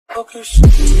Tonight,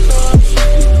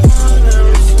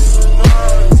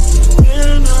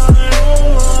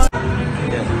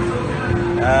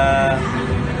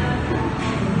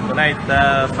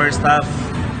 first half,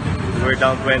 we're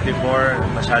down 24.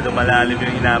 Masyadong malalim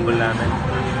yung hinabol namin.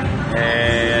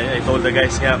 I told the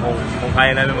guys nga kung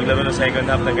kaya namin maglaro ng second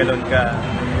half na gano'n ka,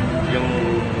 yung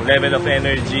level of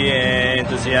energy and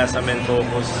enthusiasm and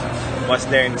focus was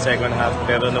there in the second half.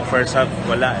 Pero no first half,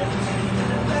 wala eh.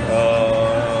 So,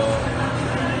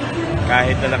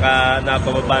 kahit na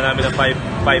napababa namin ng 5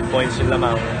 points yung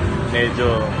lamang,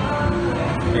 medyo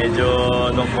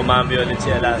nung kumambi ulit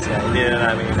si Alaska, hindi na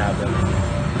namin hinabol.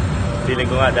 Feeling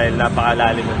ko nga dahil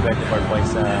napakalalim yung 24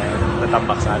 points na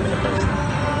natambak sa amin na first.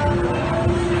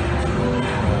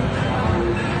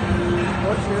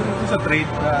 What's a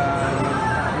trade?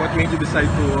 What made you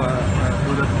decide to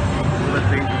do that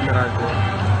trade with Meralco?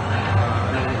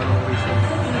 Anong reason?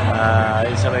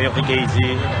 Isa na yung kay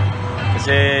KG.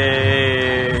 Kasi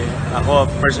ako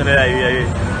personally,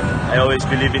 I always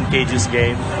believe in KG's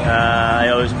game. I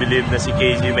always believe na si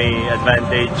KG may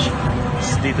advantage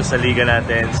dito sa liga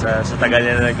natin. Sa tagal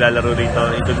niya na naglalaro rito.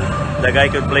 The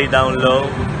guy could play down low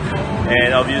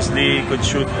and obviously could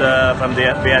shoot from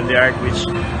behind the arc, which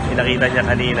pinakita niya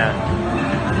kanina.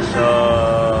 So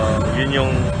yun yung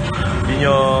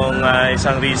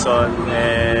isang reason.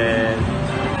 And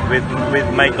with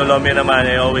Mike Tolomia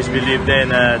naman, I always believe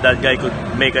then that guy could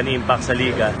make an impact sa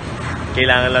liga.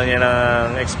 Kailangan lang niya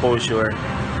ng exposure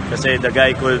kasi the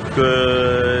guy could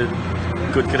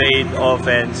create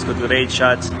offense, could create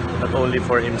shots not only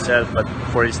for himself but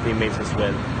for his teammates as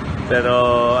well.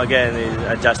 Pero again,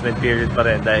 adjustment period pa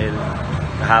rin dahil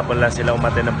kahapon lang sila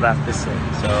umattend ng practice eh.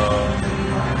 So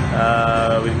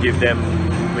we'll give them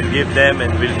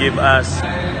and we'll give us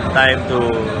time to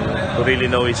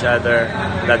really know each other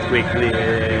that quickly.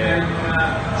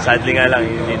 Sadly nga lang,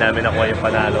 hindi namin nakuha yung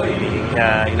panalo,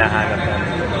 hinahanap namin.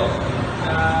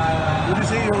 Would you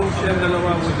say yung siyang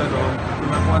dalawa mo doon,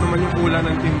 kung ano man yung kulang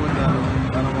ng team mo na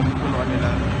parang mapupunuan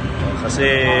nila?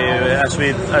 Kasi as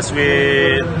with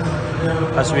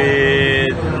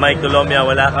Mike Tolomia,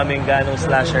 wala kaming ganong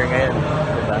slasher ngayon.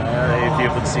 Diba? If you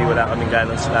could see, wala kaming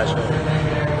ganong slasher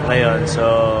ngayon. So,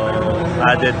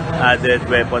 added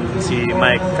weapon si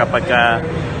Mike kapag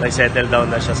nag-settle down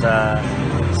na siya sa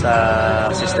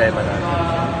sistema natin.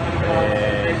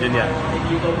 Yun yan.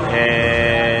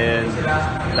 And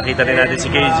nakita rin natin si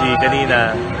KG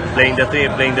kanina playing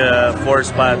the 4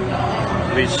 spot,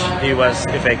 which he was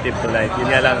effective tonight. Yun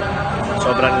nga lang,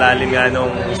 sobrang lalim nga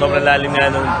nung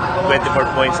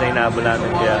 24 points na hinabol namin,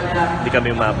 kaya hindi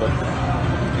kami umabot.